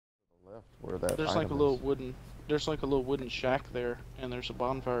left where that There's like a item little is. wooden. There's like a little wooden shack there, and there's a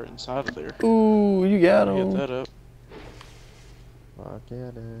bonfire inside of there. Ooh, you got Get him. that up. Fuck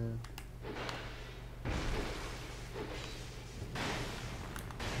yeah, dude.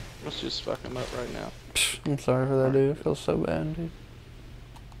 Let's just fuck him up right now. I'm sorry for that, dude. It feels so bad, dude.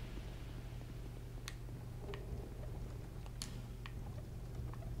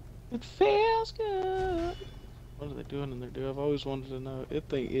 It feels good. What are they doing in there, dude? I've always wanted to know. It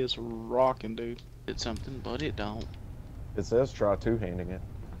thing is rocking, dude. It's something, but it don't. It says try two-handing it.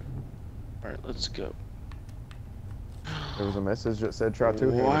 Alright, let's go. There was a message that said try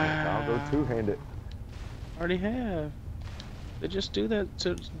two-handing it. I'll go two-hand it. Already have. They just do that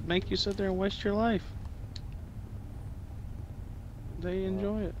to make you sit there and waste your life. They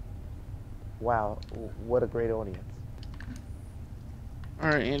enjoy it. Wow, what a great audience.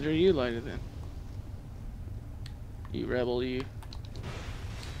 Alright, Andrew, you light it then. You rebel, you.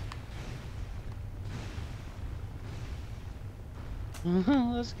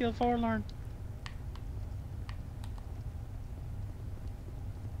 Let's kill Forlorn.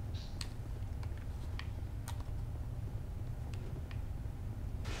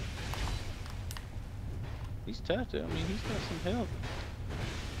 He's tough, I mean, he's got some help.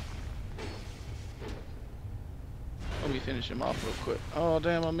 Let me finish him off real quick. Oh,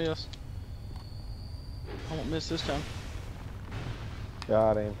 damn, I missed. I won't miss this time.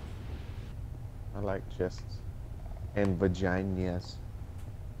 Got him. I like chests. And vaginas.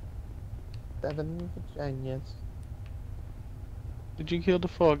 7 vaginas. Did you kill the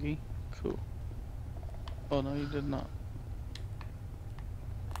foggy? Cool. Oh, no, you did not.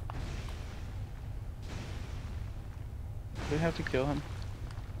 We have to kill him.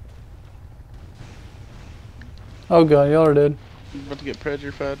 Oh god, y'all are dead. I'm about to get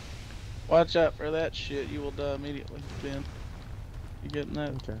petrified. Watch out for that shit. You will die immediately, Ben. You getting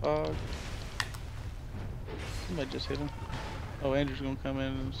that fog? Somebody just hit him. Oh, Andrew's gonna come in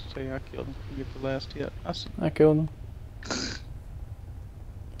and say I killed him. You get the last hit. I killed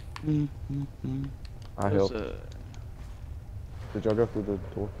him. I helped. Did y'all go through the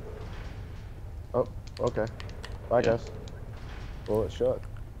door? Oh, okay. Bye, Yeah. guys. Well, it's shut,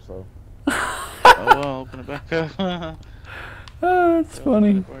 so. Oh, well, I'll open it back up. Oh, that's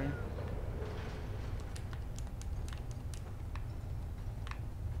funny.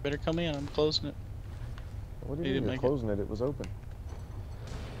 Better come in. I'm closing it. What do You you didn't mean make you're closing it? It was open.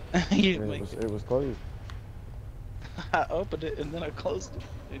 You didn't make it. It was closed. I opened it and then I closed it,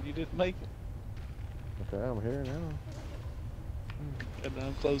 and you didn't make it. Okay, I'm here now. And then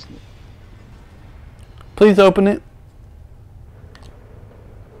I'm closing it. Please open it.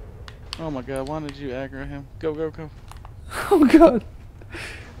 Oh my god, why did you aggro him? Go, go, go. Oh god.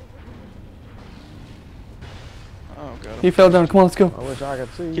 Oh god. He fell down. Come on, let's go. I wish I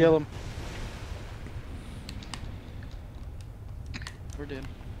could see. Kill him. We're dead.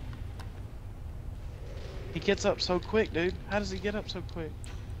 He gets up so quick, dude. How does he get up so quick?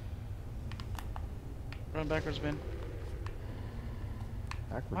 Run backwards, Ben.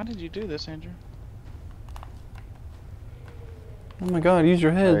 Why did you do this, Andrew? Oh my god, use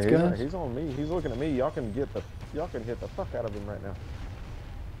your heads, Hey, guys. he's on me. He's looking at me. Y'all can hit the fuck out of him right now.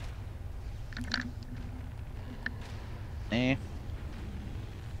 Nah.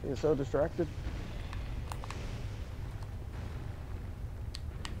 He's so distracted.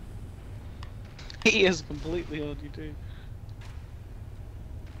 He is completely on you, too.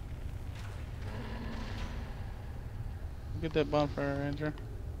 Get that bonfire, Andrew.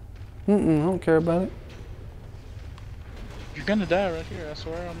 I don't care about it. You're gonna die right here. I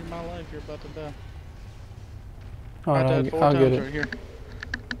swear on my life, you're about to die. Alright, I died 4 I'll times get it. right here.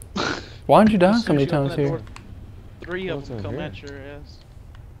 Why did you die As so soon many as you open times that here? door, 3 of What's them in come here? at your ass.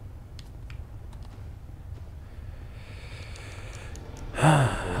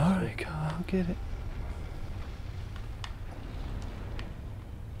 Alright, God, I'll get it.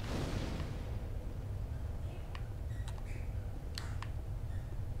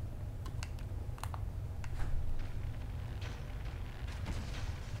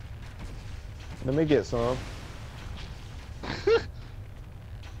 Let me get some.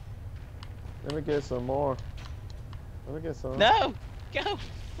 Let me get some more. Let me get some. No! Go!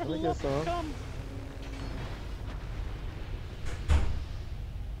 Let me get some. Come. I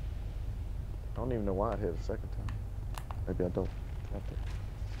don't even know why it hit the second time. Maybe I don't.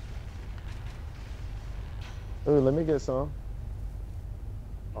 Ooh, let me get some.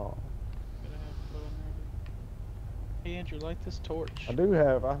 Oh, Hey Andrew, light this torch. I do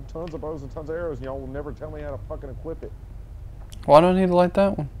have. I have tons of bows and tons of arrows, and y'all will never tell me how to fucking equip it. Why do I need to light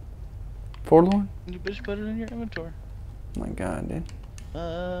that one? Forlorn? You bitch put it in your inventory. Oh my god, dude.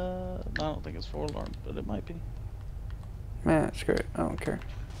 I don't think it's 4 alarms, but it might be. Man, screw it. I don't care.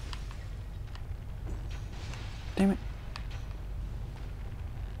 Damn it.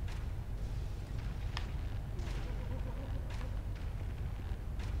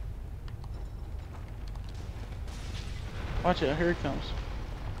 Watch it, here he comes.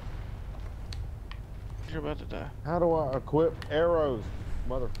 You're about to die. How do I equip arrows,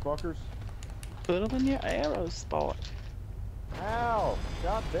 motherfuckers? Put them in your arrow spot. Ow!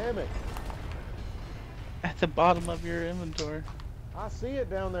 God damn it! At the bottom of your inventory. I see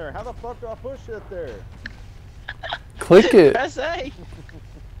it down there. How the fuck do I push it there? Click it. Press A!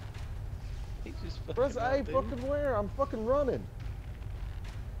 He just Press fucking A up, dude. fucking where? I'm fucking running.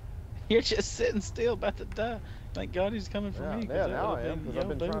 You're just sitting still, about to die. Thank God he's coming for me. Yeah, now I am, because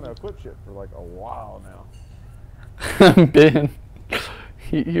I've been trying to equip shit for like a while now. Ben,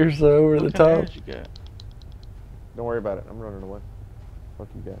 you're so over the top. You got? Don't worry about it. I'm running away. Fuck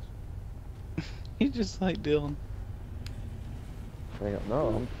you guys. He's just like Dylan. Hang on.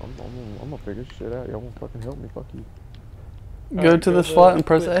 No, I'm gonna figure shit out. Y'all won't fucking help me. Fuck you. Go Alright, to go the to slot and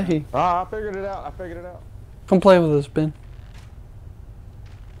press quit. A. Ah, I figured it out. I figured it out. Come play with us, Ben.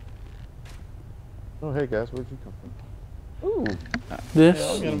 Oh, hey guys, where'd you come from? Ooh. Yeah, I This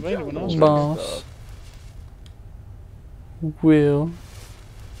got invaded when I was boss will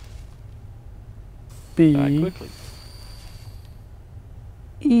Die be quickly.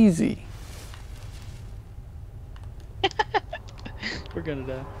 easy. We're gonna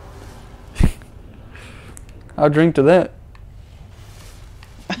die. I'll drink to that.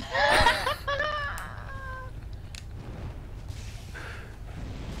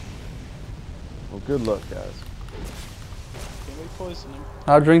 Well, good luck, guys. Can we poison him?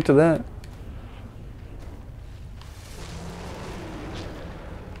 I'll drink to that.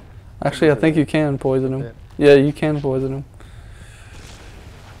 Actually, I think you can poison him. Yeah, you can poison him.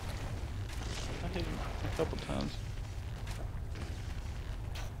 I hit him a couple times.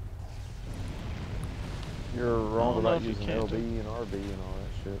 You're wrong don't know about if you using can, LB too. and RB and all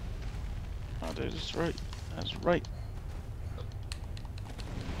that shit. Oh, dude, that's right. That's right.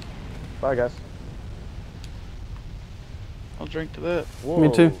 Bye, guys. I'll drink to that. Whoa,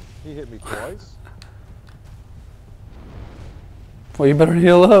 Me too. He hit me twice. Well, you better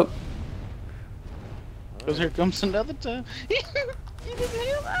heal up. Because here comes another time. You didn't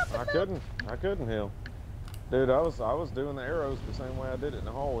heal up. I couldn't heal. Dude, I was doing the arrows the same way I did it in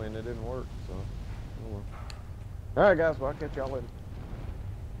the hallway and it didn't work, so. Oh well. Alright guys, well I'll catch y'all later.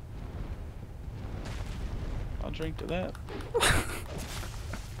 I'll drink to that.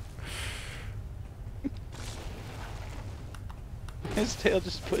 His tail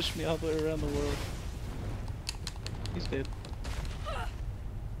just pushed me all the way around the world. He's dead.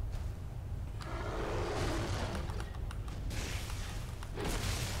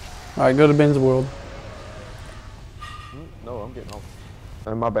 Alright, go to Ben's world. No, I'm getting off.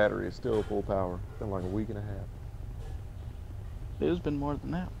 And my battery is still full power. It's been like a week and a half. It's been more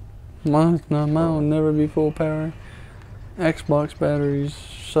than that. Mine will never be full power. Xbox batteries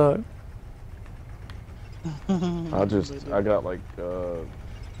suck. I got like,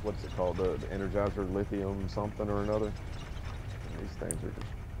 what's it called? The Energizer lithium something or another. And these things are just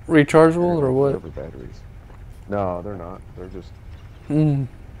Rechargeable or what? rubber batteries. No, they're not. They're just. I'm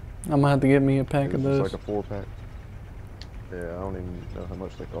gonna have to get me a pack of It's those. like a 4-pack. Yeah, I don't even know how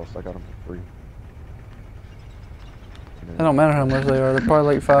much they cost. I got them for free. It don't matter how much they are. They're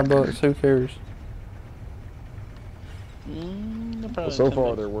probably like $5. Who cares? Well, so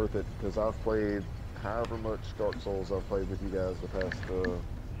far they're worth it because I've played however much Dark Souls I've played with you guys the past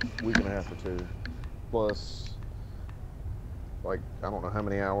week and a half or two. Plus, like, I don't know how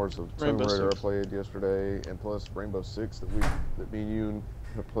many hours of Tomb Rainbow Raider I Six. played yesterday, and plus Rainbow Six that me and you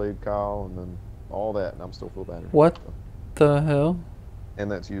have played, Kyle, and then all that, and I'm still full battery. What the hell? And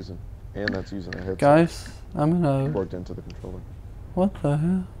that's using a headset Guys, I'm in a... plugged into the controller. What the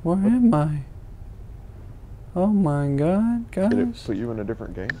hell? Where am I? Oh my god, guys. Did it put you in a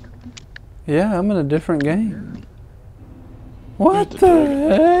different game? Yeah, I'm in a different game. What the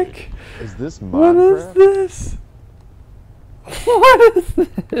the heck? Is this What is Minecraft? this? What is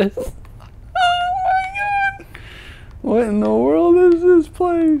this? Oh my god! What in the world is this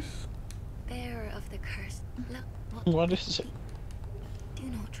place? Bearer of the curse, look, What is it? do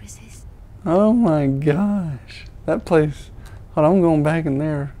not resist. Oh my gosh. That place. Hold on, I'm going back in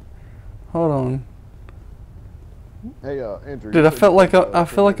there. Hold on. Hey, Andrew. Dude, you I said felt you like played, I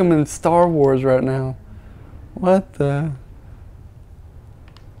feel like I'm in Star Wars right now. What the?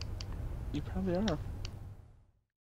 You probably are.